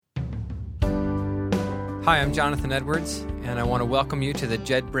Hi, I'm Jonathan Edwards, and I want to welcome you to the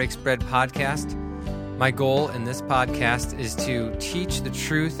Jed Breaks Bread podcast. My goal in this podcast is to teach the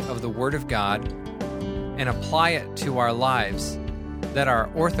truth of the Word of God and apply it to our lives, that our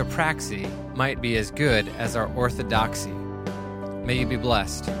orthopraxy might be as good as our orthodoxy. May you be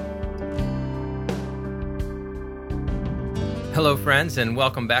blessed. Hello, friends, and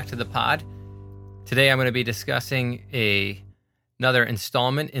welcome back to the pod. Today I'm going to be discussing another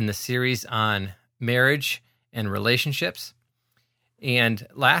installment in the series on marriage and relationships. And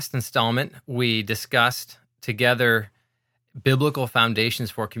last installment, we discussed together biblical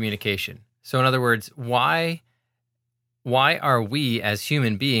foundations for communication. So in other words, why are we as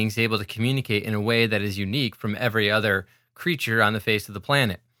human beings able to communicate in a way that is unique from every other creature on the face of the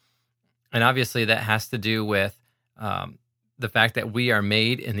planet? And obviously that has to do with the fact that we are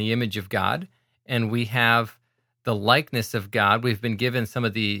made in the image of God, and we have the likeness of God. We've been given some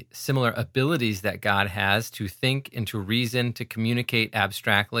of the similar abilities that God has to think and to reason, to communicate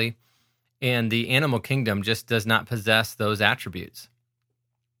abstractly. And the animal kingdom just does not possess those attributes.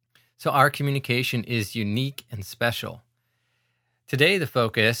 So our communication is unique and special. Today, the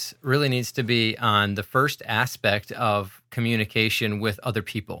focus really needs to be on the first aspect of communication with other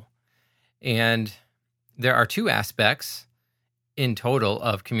people. And there are two aspects in total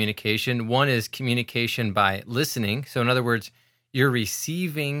of communication. One is communication by listening. So in other words, you're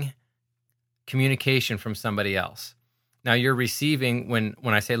receiving communication from somebody else. Now you're receiving, when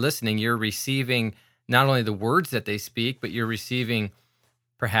I say listening, you're receiving not only the words that they speak, but you're receiving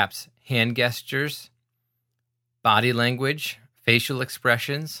perhaps hand gestures, body language, facial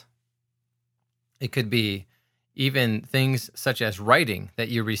expressions. It could be even things such as writing that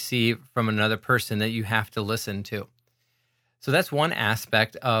you receive from another person that you have to listen to. So that's one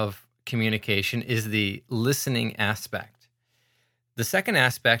aspect of communication, is the listening aspect. The second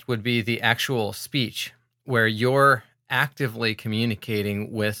aspect would be the actual speech, where you're actively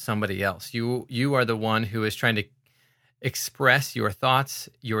communicating with somebody else. You are the one who is trying to express your thoughts,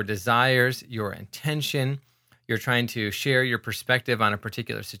 your desires, your intention. You're trying to share your perspective on a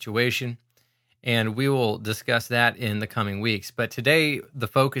particular situation, and we will discuss that in the coming weeks. But today, the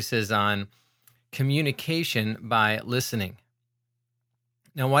focus is on communication by listening.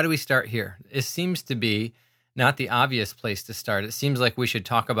 Now, why do we start here? It seems to be not the obvious place to start. It seems like we should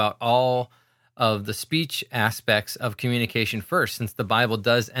talk about all of the speech aspects of communication first, since the Bible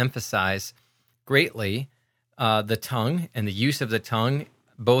does emphasize greatly the tongue and the use of the tongue,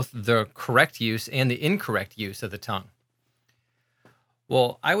 both the correct use and the incorrect use of the tongue.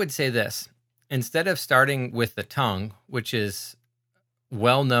 Well, I would say this. Instead of starting with the tongue, which is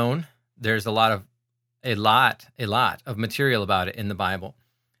well known, there's a lot of material about it in the Bible.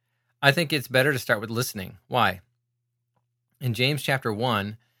 I think it's better to start with listening. Why? In James chapter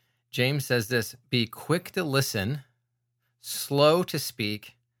 1, James says this: be quick to listen, slow to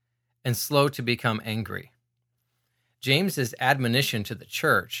speak, and slow to become angry. James's admonition to the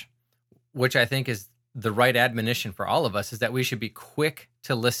church, which I think is the right admonition for all of us, is that we should be quick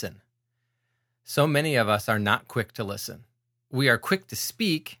to listen. So many of us are not quick to listen. We are quick to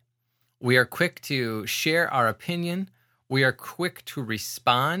speak. We are quick to share our opinion. We are quick to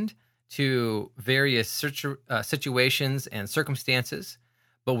respond to various situations and circumstances,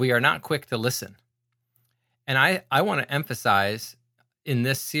 but we are not quick to listen. And I want to emphasize in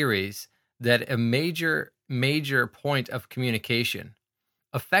this series that a major point of communication,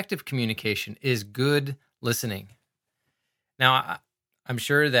 effective communication, is good listening. Now, I'm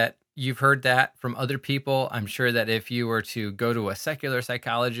sure that you've heard that from other people. I'm sure that if you were to go to a secular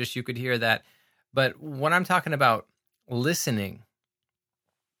psychologist, you could hear that. But when I'm talking about listening,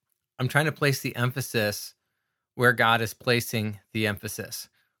 I'm trying to place the emphasis where God is placing the emphasis.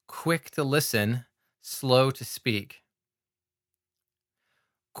 Quick to listen, slow to speak.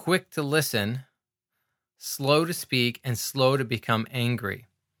 Quick to listen, slow to speak, and slow to become angry.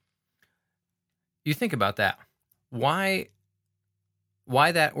 You think about that. Why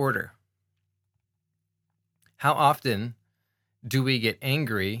that order? How often do we get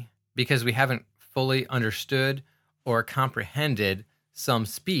angry because we haven't fully understood or comprehended some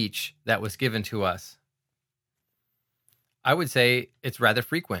speech that was given to us? I would say it's rather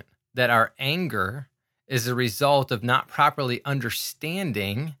frequent that our anger is a result of not properly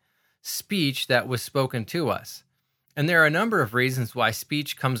understanding speech that was spoken to us. And there are a number of reasons why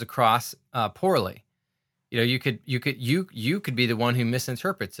speech comes across poorly. You could be the one who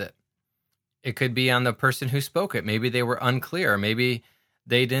misinterprets it. It could be on the person who spoke it. Maybe they were unclear. Maybe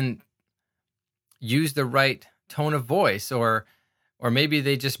they didn't use the right tone of voice, or maybe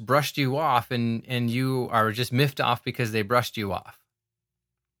they just brushed you off and you are just miffed off because they brushed you off.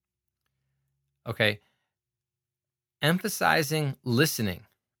 Okay, emphasizing listening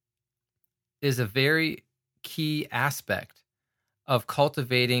is a very key aspect of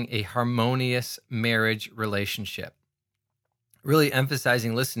cultivating a harmonious marriage relationship. Really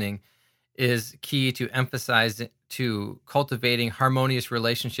emphasizing listening is key to cultivating harmonious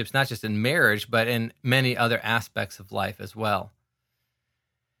relationships, not just in marriage, but in many other aspects of life as well.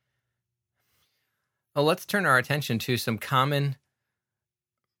 Well, let's turn our attention to some common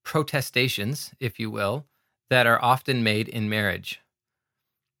protestations, if you will, that are often made in marriage.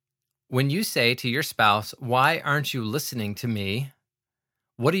 When you say to your spouse, "Why aren't you listening to me?"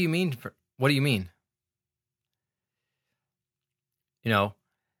 What do you mean? What do you mean?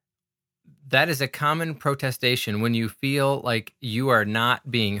 That is a common protestation. When you feel like you are not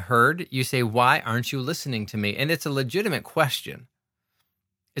being heard, you say, "Why aren't you listening to me?" And it's a legitimate question.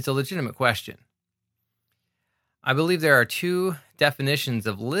 It's a legitimate question. I believe there are two definitions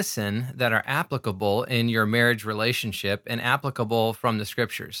of listen that are applicable in your marriage relationship and applicable from the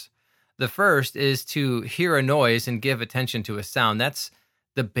scriptures. The first is to hear a noise and give attention to a sound. That's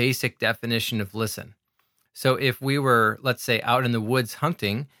the basic definition of listen. So if we were, let's say, out in the woods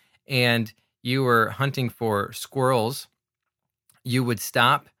hunting and you were hunting for squirrels, you would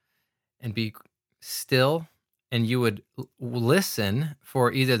stop and be still and you would listen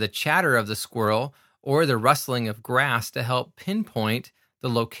for either the chatter of the squirrel or the rustling of grass to help pinpoint the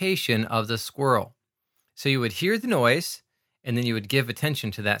location of the squirrel. So you would hear the noise and then you would give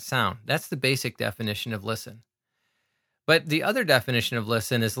attention to that sound. That's the basic definition of listen. But the other definition of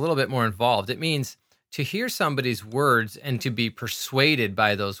listen is a little bit more involved. It means to hear somebody's words and to be persuaded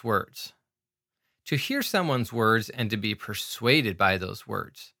by those words. To hear someone's words and to be persuaded by those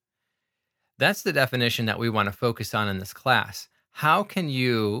words. That's the definition that we want to focus on in this class. How can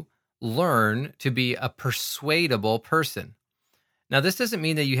you learn to be a persuadable person? Now, this doesn't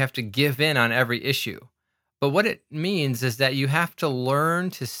mean that you have to give in on every issue, but what it means is that you have to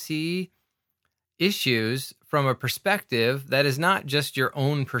learn to see issues from a perspective that is not just your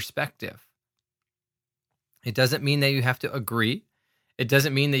own perspective. It doesn't mean that you have to agree. It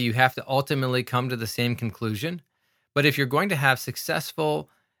doesn't mean that you have to ultimately come to the same conclusion. But if you're going to have successful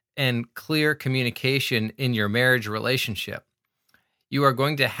and clear communication in your marriage relationship, you are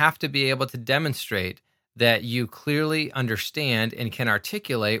going to have to be able to demonstrate that you clearly understand and can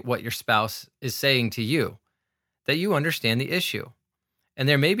articulate what your spouse is saying to you, that you understand the issue. And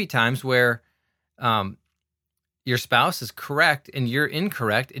there may be times where your spouse is correct and you're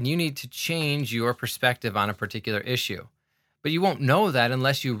incorrect, and you need to change your perspective on a particular issue. But you won't know that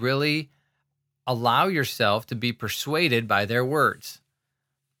unless you really allow yourself to be persuaded by their words.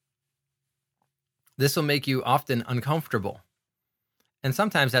 This will make you often uncomfortable. And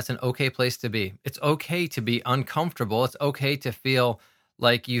sometimes that's an okay place to be. It's okay to be uncomfortable. It's okay to feel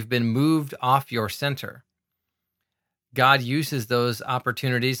like you've been moved off your center. God uses those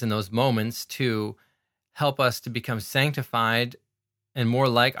opportunities and those moments to help us to become sanctified and more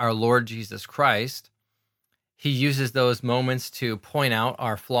like our Lord Jesus Christ. He uses those moments to point out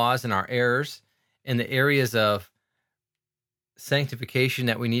our flaws and our errors in the areas of sanctification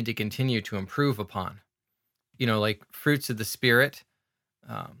that we need to continue to improve upon. Like fruits of the Spirit,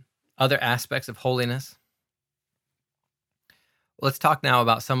 other aspects of holiness. Let's talk now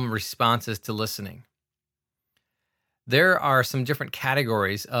about some responses to listening. There are some different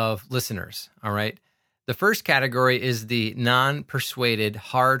categories of listeners, all right? The first category is the non-persuaded,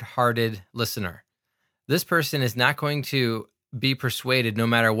 hard-hearted listener. This person is not going to be persuaded no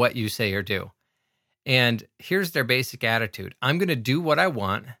matter what you say or do. And here's their basic attitude. I'm going to do what I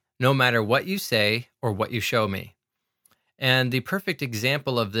want no matter what you say or what you show me. And the perfect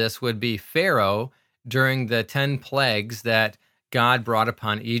example of this would be Pharaoh during the 10 plagues that God brought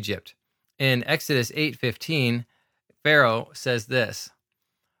upon Egypt. In Exodus 8:15, Pharaoh says this,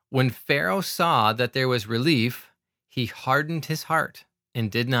 "When Pharaoh saw that there was relief, he hardened his heart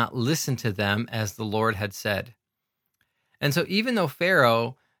and did not listen to them as the Lord had said." And so even though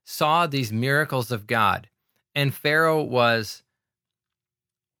Pharaoh saw these miracles of God, and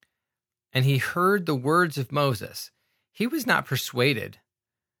he heard the words of Moses, he was not persuaded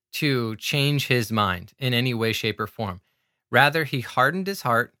to change his mind in any way, shape, or form. Rather, he hardened his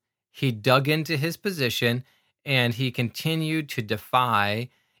heart, he dug into his position, and he continued to defy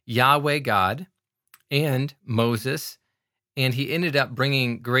Yahweh God and Moses, and he ended up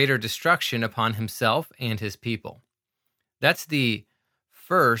bringing greater destruction upon himself and his people. That's the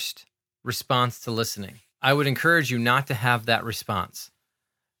first response to listening. I would encourage you not to have that response.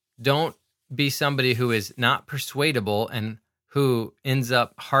 Don't be somebody who is not persuadable and who ends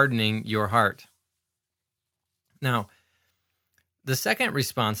up hardening your heart. Now, The second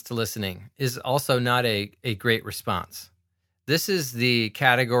response to listening is also not a great response. This is the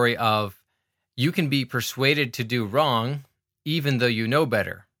category of you can be persuaded to do wrong even though you know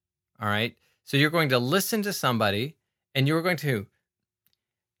better. All right? So you're going to listen to somebody and you're going to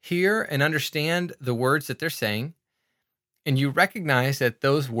hear and understand the words that they're saying, and you recognize that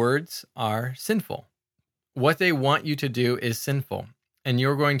those words are sinful. What they want you to do is sinful, and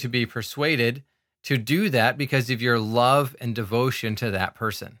you're going to be persuaded to do that because of your love and devotion to that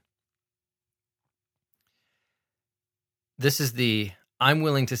person. This is the I'm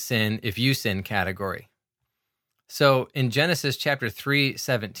willing to sin if you sin category. So in Genesis chapter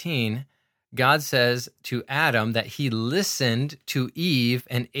 3:17, God says to Adam that he listened to Eve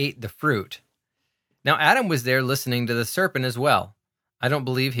and ate the fruit. Now, Adam was there listening to the serpent as well. I don't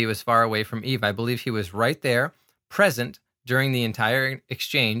believe he was far away from Eve. I believe he was right there, present during the entire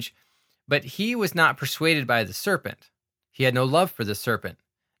exchange, but he was not persuaded by the serpent. He had no love for the serpent,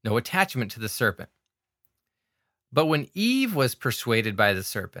 no attachment to the serpent. But when Eve was persuaded by the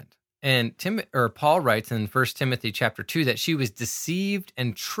serpent, and Paul writes in 1 Timothy chapter 2 that she was deceived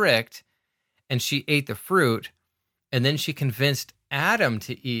and tricked, and she ate the fruit, and then she convinced Adam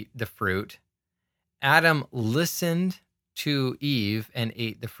to eat the fruit. Adam listened to Eve and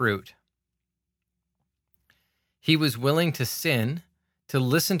ate the fruit. He was willing to sin, to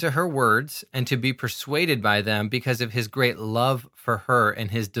listen to her words, and to be persuaded by them because of his great love for her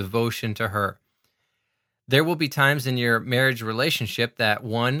and his devotion to her. There will be times in your marriage relationship that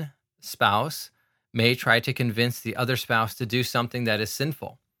one spouse may try to convince the other spouse to do something that is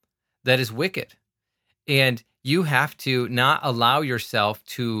sinful, that is wicked. And you have to not allow yourself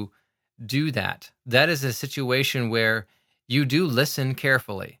to do that. That is a situation where you do listen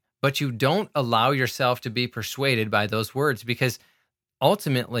carefully, but you don't allow yourself to be persuaded by those words, because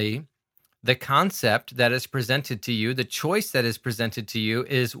ultimately the concept that is presented to you, the choice that is presented to you,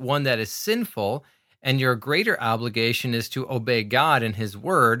 is one that is sinful, and your greater obligation is to obey God and his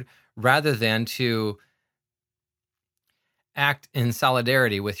word rather than to act in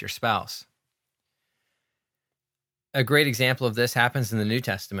solidarity with your spouse. A great example of this happens in the New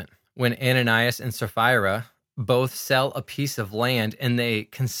Testament when Ananias and Sapphira both sell a piece of land, and they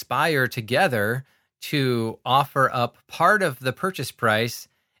conspire together to offer up part of the purchase price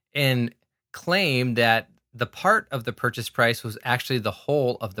and claim that the part of the purchase price was actually the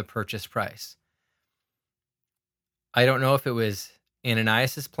whole of the purchase price. I don't know if it was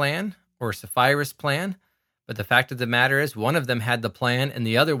Ananias' plan or Sapphira's plan, but the fact of the matter is one of them had the plan and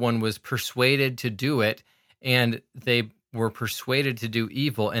the other one was persuaded to do it, and they were persuaded to do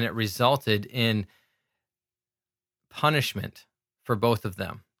evil, and it resulted in punishment for both of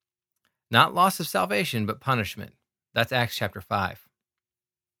them. Not loss of salvation, but punishment. That's Acts chapter 5.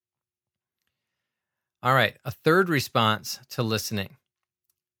 All right, a third response to listening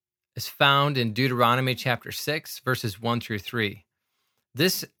is found in Deuteronomy chapter 6, verses 1 through 3.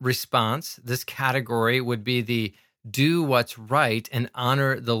 This response, this category, would be the do what's right and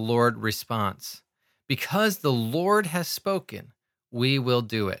honor the Lord response. Because the Lord has spoken, we will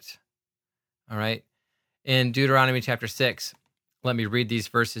do it. All right? In Deuteronomy chapter 6, let me read these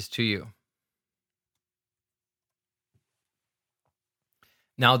verses to you.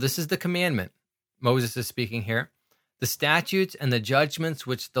 Now, this is the commandment. Moses is speaking here. The statutes and the judgments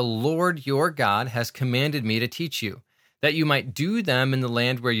which the Lord your God has commanded me to teach you, that you might do them in the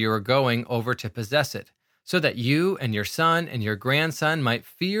land where you are going over to possess it, so that you and your son and your grandson might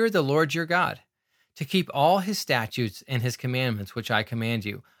fear the Lord your God, to keep all his statutes and his commandments which I command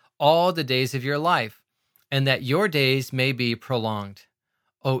you, all the days of your life, and that your days may be prolonged.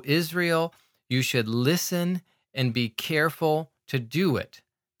 O Israel, you should listen and be careful to do it,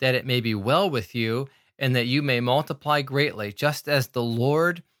 that it may be well with you, and that you may multiply greatly, just as the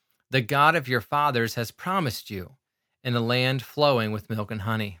Lord, the God of your fathers, has promised you, in a land flowing with milk and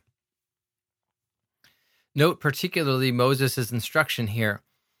honey. Note particularly Moses' instruction here.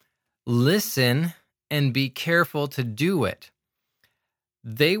 Listen and be careful to do it.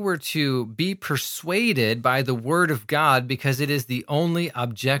 They were to be persuaded by the word of God because it is the only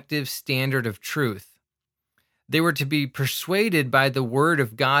objective standard of truth. They were to be persuaded by the word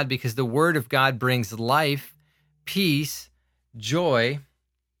of God because the word of God brings life, peace, joy,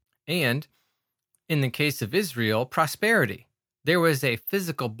 and, in the case of Israel, prosperity. There was a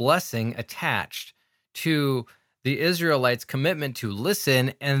physical blessing attached to the Israelites' commitment to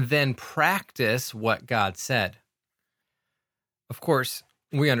listen and then practice what God said. Of course,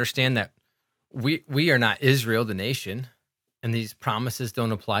 we understand that we are not Israel, the nation, and these promises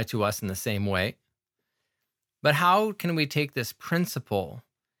don't apply to us in the same way. But how can we take this principle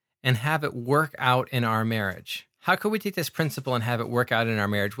and have it work out in our marriage? how can we take this principle and have it work out in our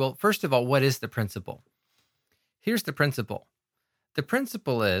marriage? Well, first of all, what is the principle? Here's the principle. The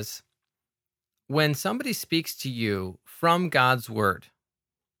principle is when somebody speaks to you from God's word,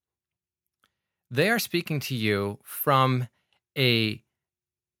 they are speaking to you from a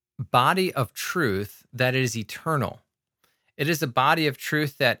body of truth that is eternal. It is a body of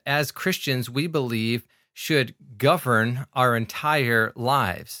truth that, as Christians, we believe should govern our entire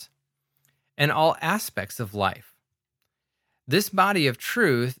lives and all aspects of life. This body of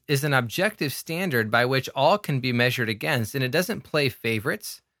truth is an objective standard by which all can be measured against, and it doesn't play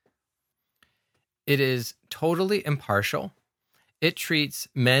favorites. It is totally impartial. It treats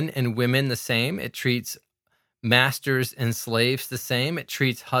men and women the same. It treats masters and slaves the same. It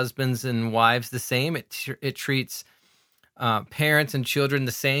treats husbands and wives the same. It treats parents and children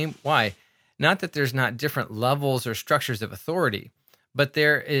the same. Why? Not that there's not different levels or structures of authority, but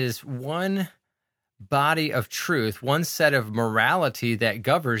there is one body of truth, one set of morality that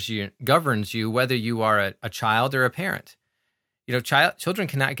governs you, whether you are a child or a parent. You know, children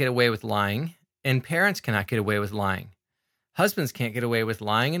cannot get away with lying, and parents cannot get away with lying. Husbands can't get away with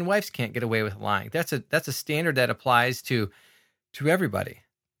lying, and wives can't get away with lying. That's a standard that applies to everybody.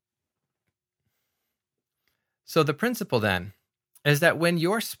 So the principle then is that when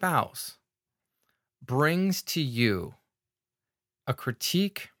your spouse brings to you a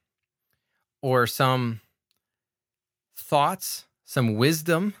critique or some thoughts, some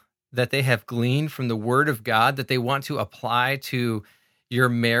wisdom that they have gleaned from the Word of God that they want to apply to your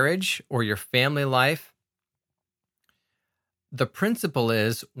marriage or your family life, the principle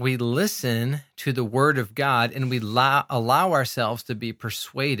is we listen to the Word of God and we allow ourselves to be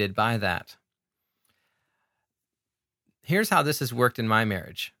persuaded by that. Here's how this has worked in my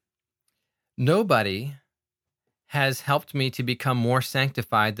marriage. Nobody has helped me to become more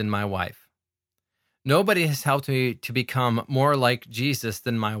sanctified than my wife. Nobody has helped me to become more like Jesus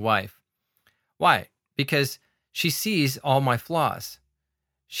than my wife. Why? Because she sees all my flaws.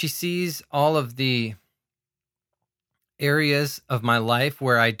 She sees all of the areas of my life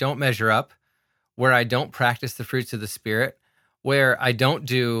where I don't measure up, where I don't practice the fruits of the Spirit, where I don't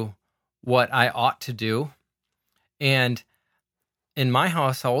do what I ought to do. And in my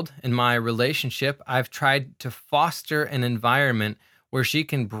household, in my relationship, I've tried to foster an environment where she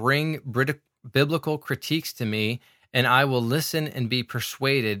can bring biblical critiques to me, and I will listen and be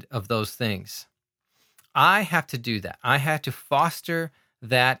persuaded of those things. I have to do that. I have to foster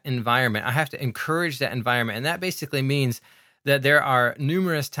that environment. I have to encourage that environment. And that basically means that there are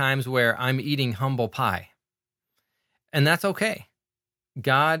numerous times where I'm eating humble pie. And that's okay.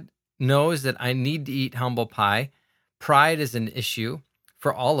 God knows that I need to eat humble pie. Pride is an issue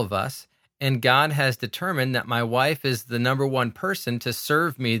for all of us. And God has determined that my wife is the number one person to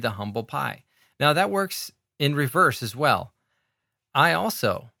serve me the humble pie. Now that works in reverse as well. I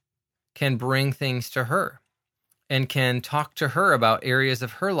also can bring things to her and can talk to her about areas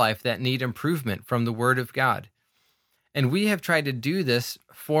of her life that need improvement from the Word of God. And we have tried to do this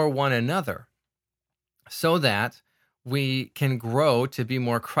for one another so that we can grow to be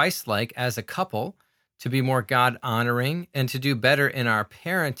more Christ-like as a couple, to be more God-honoring, and to do better in our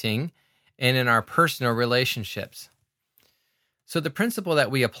parenting and in our personal relationships. So the principle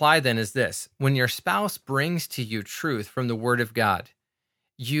that we apply then is this: when your spouse brings to you truth from the Word of God,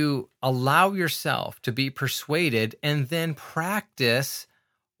 you allow yourself to be persuaded and then practice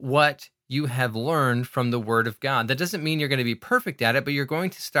what you have learned from the Word of God. That doesn't mean you're going to be perfect at it, but you're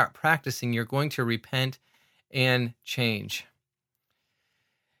going to start practicing. You're going to repent and change.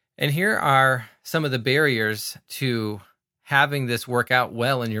 And here are some of the barriers to having this work out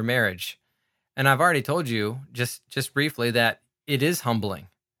well in your marriage. And I've already told you just briefly that it is humbling.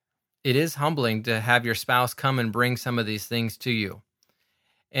 It is humbling to have your spouse come and bring some of these things to you.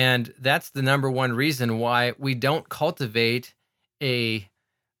 And that's the number one reason why we don't cultivate a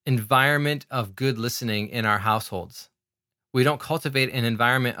environment of good listening in our households. We don't cultivate an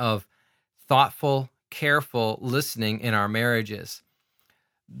environment of thoughtful, careful listening in our marriages.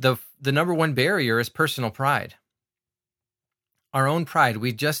 The number one barrier is personal pride. Our own pride.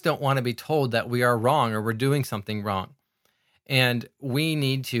 We just don't want to be told that we are wrong or we're doing something wrong. And we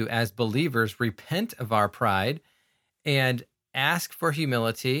need to, as believers, repent of our pride and ask for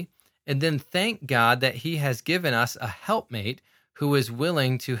humility, and then thank God that He has given us a helpmate who is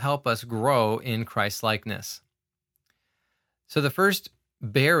willing to help us grow in Christ-likeness. So the first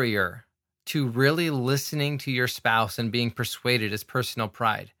barrier to really listening to your spouse and being persuaded is personal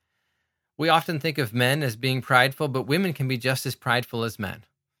pride. We often think of men as being prideful, but women can be just as prideful as men.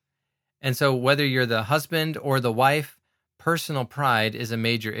 And so whether you're the husband or the wife, personal pride is a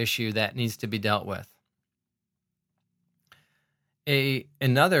major issue that needs to be dealt with.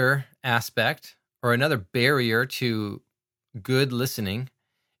 Another aspect or another barrier to good listening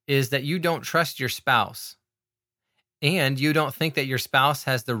is that you don't trust your spouse and you don't think that your spouse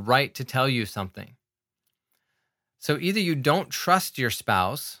has the right to tell you something. So either you don't trust your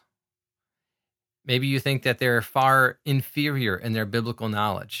spouse, maybe you think that they're far inferior in their biblical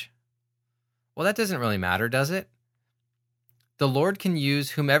knowledge. Well, that doesn't really matter, does it? The Lord can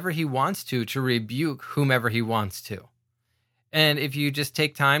use whomever he wants to rebuke whomever he wants to. And if you just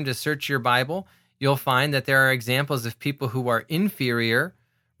take time to search your Bible, you'll find that there are examples of people who are inferior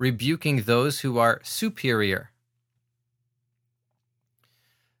rebuking those who are superior.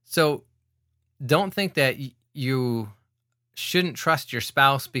 So don't think that you shouldn't trust your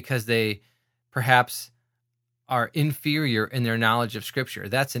spouse because they perhaps are inferior in their knowledge of Scripture.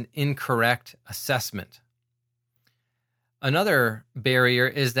 That's an incorrect assessment. Another barrier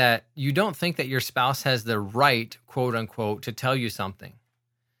is that you don't think that your spouse has the right, quote unquote, to tell you something.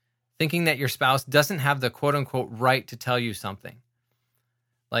 Thinking that your spouse doesn't have the quote unquote right to tell you something.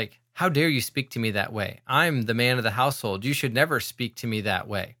 Like, how dare you speak to me that way? I'm the man of the household. You should never speak to me that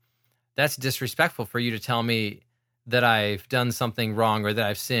way. That's disrespectful for you to tell me that I've done something wrong or that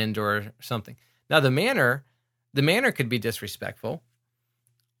I've sinned or something. Now, the manner could be disrespectful.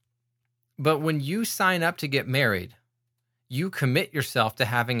 But when you sign up to get married, you commit yourself to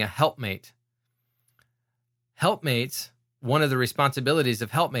having a helpmate. Helpmates, one of the responsibilities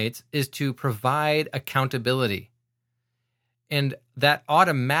of helpmates is to provide accountability. And that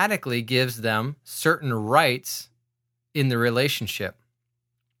automatically gives them certain rights in the relationship.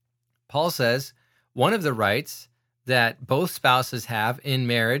 Paul says one of the rights that both spouses have in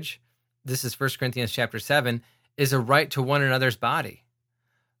marriage, this is 1 Corinthians chapter 7, is a right to one another's body.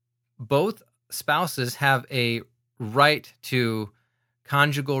 Both spouses have a right to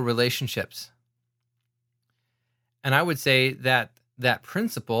conjugal relationships. And I would say that that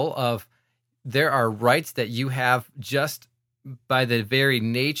principle of there are rights that you have just by the very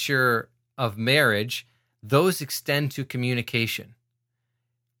nature of marriage, those extend to communication.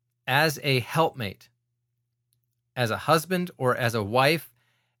 As a helpmate, as a husband or as a wife,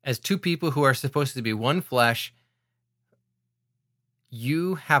 as two people who are supposed to be one flesh,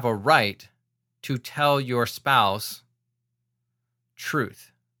 you have a right to tell your spouse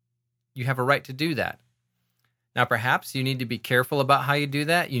truth. You have a right to do that. Now, perhaps you need to be careful about how you do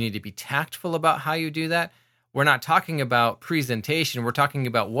that. You need to be tactful about how you do that. We're not talking about presentation. We're talking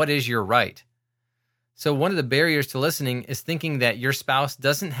about what is your right. So one of the barriers to listening is thinking that your spouse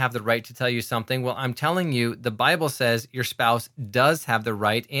doesn't have the right to tell you something. Well, I'm telling you, the Bible says your spouse does have the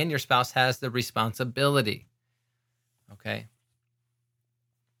right and your spouse has the responsibility. Okay?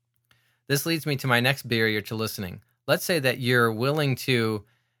 This leads me to my next barrier to listening. Let's say that you're willing to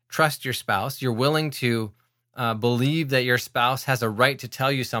trust your spouse. You're willing to believe that your spouse has a right to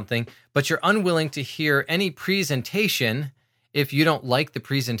tell you something, but you're unwilling to hear any presentation if you don't like the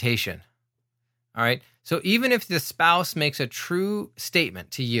presentation. All right? So even if the spouse makes a true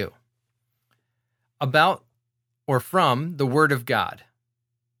statement to you about or from the Word of God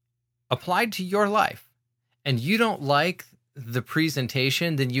applied to your life, and you don't like the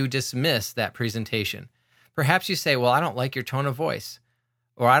presentation, then you dismiss that presentation. Perhaps you say, well, I don't like your tone of voice,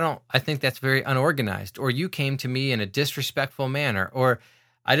 or I think that's very unorganized, or you came to me in a disrespectful manner, or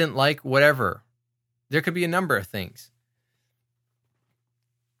I didn't like whatever. There could be a number of things.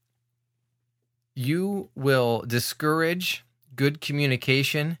 You will discourage good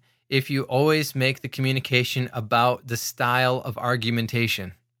communication if you always make the communication about the style of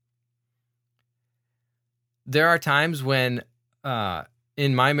argumentation. There are times when,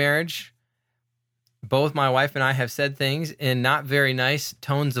 in my marriage, both my wife and I have said things in not very nice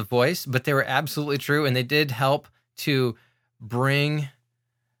tones of voice, but they were absolutely true, and they did help to bring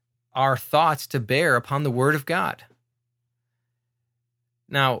our thoughts to bear upon the Word of God.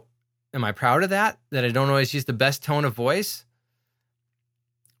 Now, am I proud of that I don't always use the best tone of voice?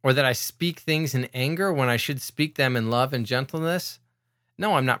 Or that I speak things in anger when I should speak them in love and gentleness?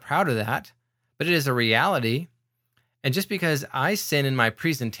 No, I'm not proud of that, but it is a reality. And just because I sin in my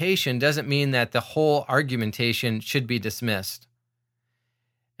presentation doesn't mean that the whole argumentation should be dismissed.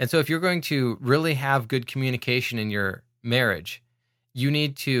 And so if you're going to really have good communication in your marriage, you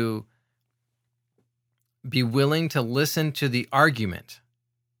need to be willing to listen to the argument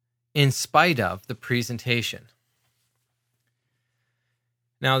in spite of the presentation.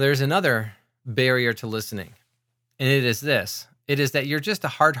 Now, there's another barrier to listening, and it is this. It is that you're just a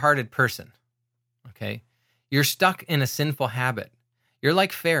hard-hearted person, okay? You're stuck in a sinful habit. You're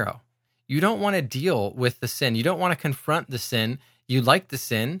like Pharaoh. You don't want to deal with the sin. You don't want to confront the sin. You like the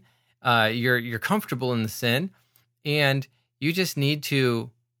sin. You're comfortable in the sin, and You just need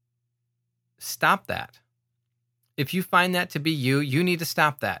to stop that. If you find that to be you, you need to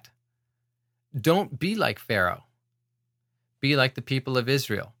stop that. Don't be like Pharaoh. Be like the people of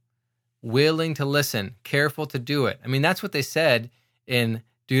Israel, willing to listen, careful to do it. I mean, that's what they said in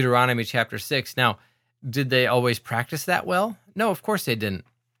Deuteronomy chapter 6. Now, did they always practice that well? No, of course they didn't.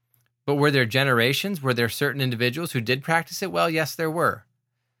 But were there generations? Were there certain individuals who did practice it well? Yes, there were.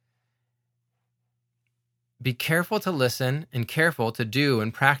 Be careful to listen and careful to do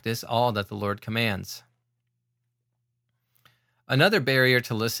and practice all that the Lord commands. Another barrier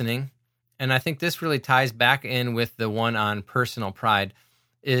to listening, and I think this really ties back in with the one on personal pride,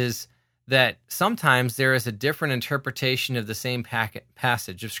 is that sometimes there is a different interpretation of the same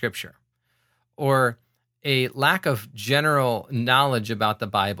passage of Scripture, or a lack of general knowledge about the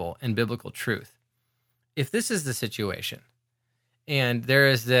Bible and biblical truth. If this is the situation, and there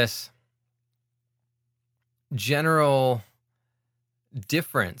is this general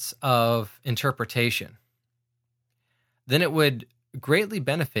difference of interpretation, then it would greatly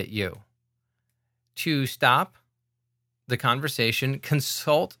benefit you to stop the conversation,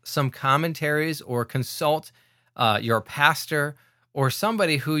 consult some commentaries, or consult your pastor or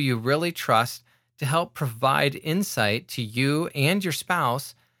somebody who you really trust to help provide insight to you and your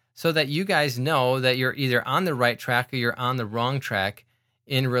spouse so that you guys know that you're either on the right track or you're on the wrong track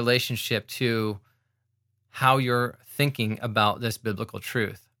in relationship to how you're thinking about this biblical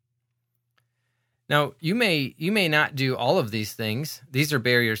truth. Now, you may not do all of these things. These are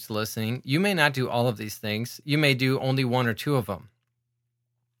barriers to listening. You may not do all of these things. You may do only one or two of them.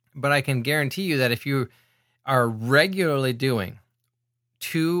 But I can guarantee you that if you are regularly doing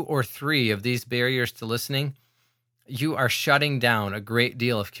 2 or 3 of these barriers to listening, you are shutting down a great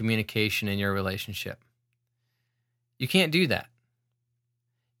deal of communication in your relationship. You can't do that.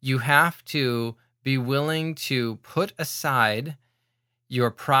 You have to be willing to put aside your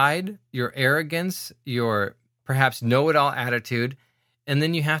pride, your arrogance, your perhaps know-it-all attitude, and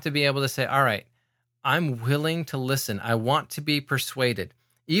then you have to be able to say, all right, I'm willing to listen. I want to be persuaded.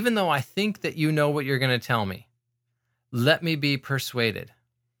 Even though I think that you know what you're going to tell me, let me be persuaded.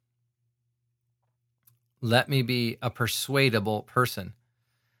 Let me be a persuadable person.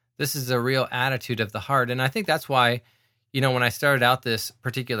 This is a real attitude of the heart, and I think that's why, when I started out this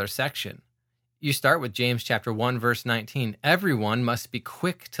particular section, you start with James chapter 1, verse 19. Everyone must be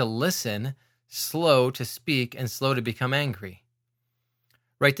quick to listen, slow to speak, and slow to become angry.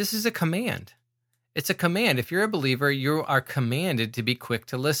 Right? This is a command. It's a command. If you're a believer, you are commanded to be quick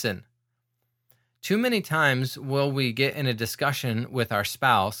to listen. Too many times will we get in a discussion with our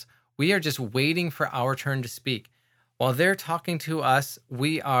spouse, we are just waiting for our turn to speak. While they're talking to us,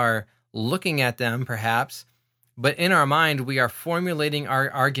 we are looking at them perhaps, but in our mind, we are formulating our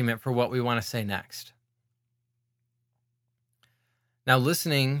argument for what we want to say next. Now,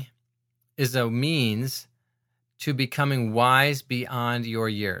 listening is a means to becoming wise beyond your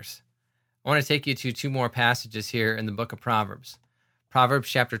years. I want to take you to 2 more passages here in the book of Proverbs. Proverbs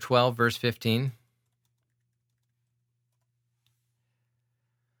chapter 12, verse 15.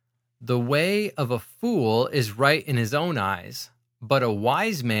 The way of a fool is right in his own eyes, but a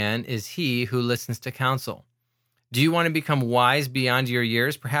wise man is he who listens to counsel. Do you want to become wise beyond your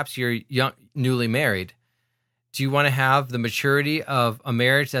years? Perhaps you're young, newly married. Do you want to have the maturity of a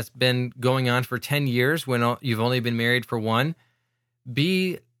marriage that's been going on for 10 years when you've only been married for 1?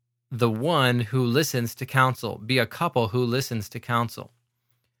 Be the one who listens to counsel. Be a couple who listens to counsel.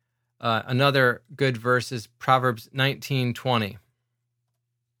 Another good verse is Proverbs 19:20.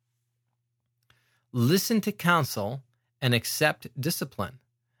 Listen to counsel and accept discipline,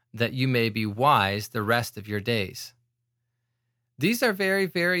 that you may be wise the rest of your days. These are very,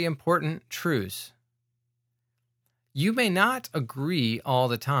 very important truths. You may not agree all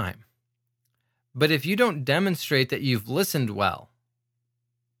the time, but if you don't demonstrate that you've listened well,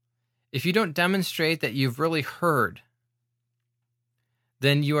 if you don't demonstrate that you've really heard,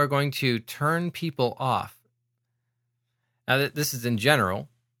 then you are going to turn people off. Now, this is in general,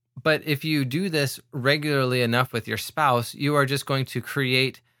 but if you do this regularly enough with your spouse, you are just going to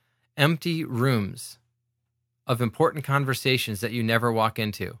create empty rooms of important conversations that you never walk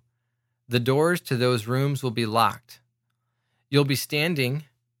into. The doors to those rooms will be locked. You'll be standing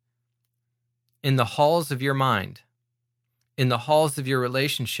in the halls of your mind, in the halls of your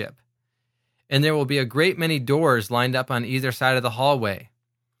relationship, and there will be a great many doors lined up on either side of the hallway.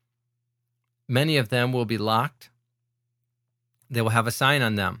 Many of them will be locked. They will have a sign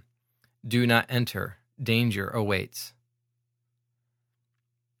on them. Do not enter. Danger awaits.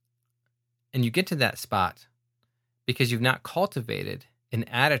 And you get to that spot because you've not cultivated an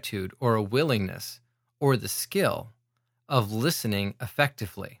attitude or a willingness or the skill of listening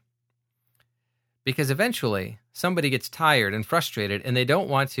effectively. Because eventually somebody gets tired and frustrated and they don't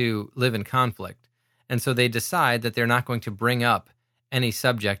want to live in conflict. And so they decide that they're not going to bring up any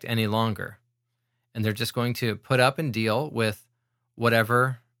subject any longer. And they're just going to put up and deal with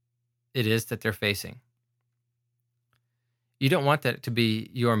whatever it is that they're facing. You don't want that to be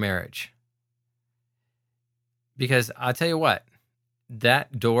your marriage. Because I'll tell you what,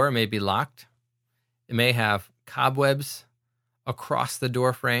 that door may be locked. It may have cobwebs across the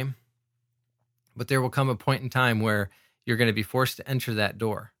door frame. But there will come a point in time where you're going to be forced to enter that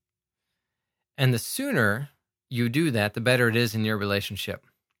door. And the sooner you do that, the better it is in your relationship.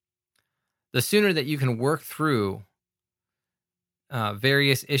 The sooner that you can work through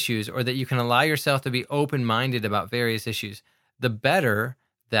various issues, or that you can allow yourself to be open-minded about various issues, the better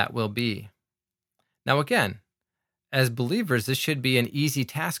that will be. Now, again, as believers, this should be an easy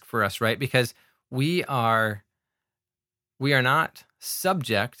task for us, right? Because we are not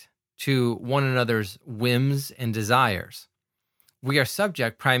subject to one another's whims and desires. We are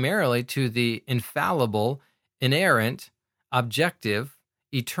subject primarily to the infallible, inerrant, objective,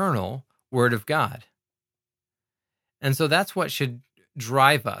 eternal Word of God. And so that's what should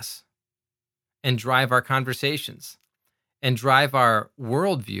drive us and drive our conversations and drive our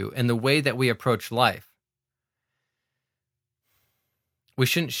worldview and the way that we approach life. We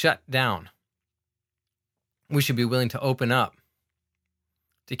shouldn't shut down. We should be willing to open up,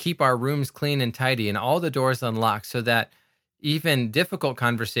 to keep our rooms clean and tidy and all the doors unlocked so that even difficult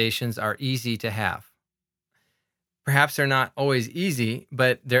conversations are easy to have. Perhaps they're not always easy,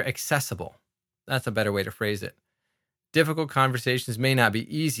 but they're accessible. That's a better way to phrase it. Difficult conversations may not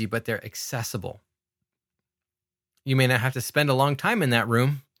be easy, but they're accessible. You may not have to spend a long time in that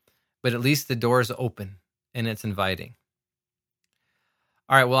room, but at least the door is open and it's inviting.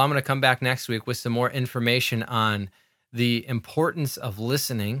 All right, well, I'm going to come back next week with some more information on the importance of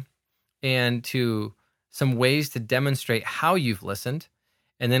listening and to some ways to demonstrate how you've listened.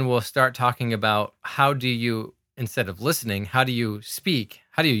 And then we'll start talking about how do you, instead of listening, how do you speak?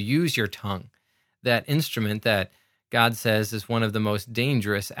 How do you use your tongue? That instrument that God says is one of the most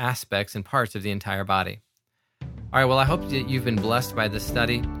dangerous aspects and parts of the entire body. All right, well, I hope that you've been blessed by this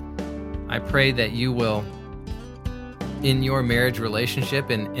study. I pray that you will, in your marriage relationship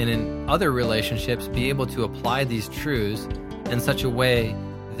and in other relationships, be able to apply these truths in such a way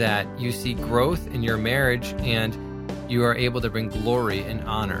that you see growth in your marriage and you are able to bring glory and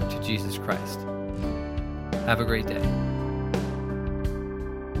honor to Jesus Christ. Have a great day.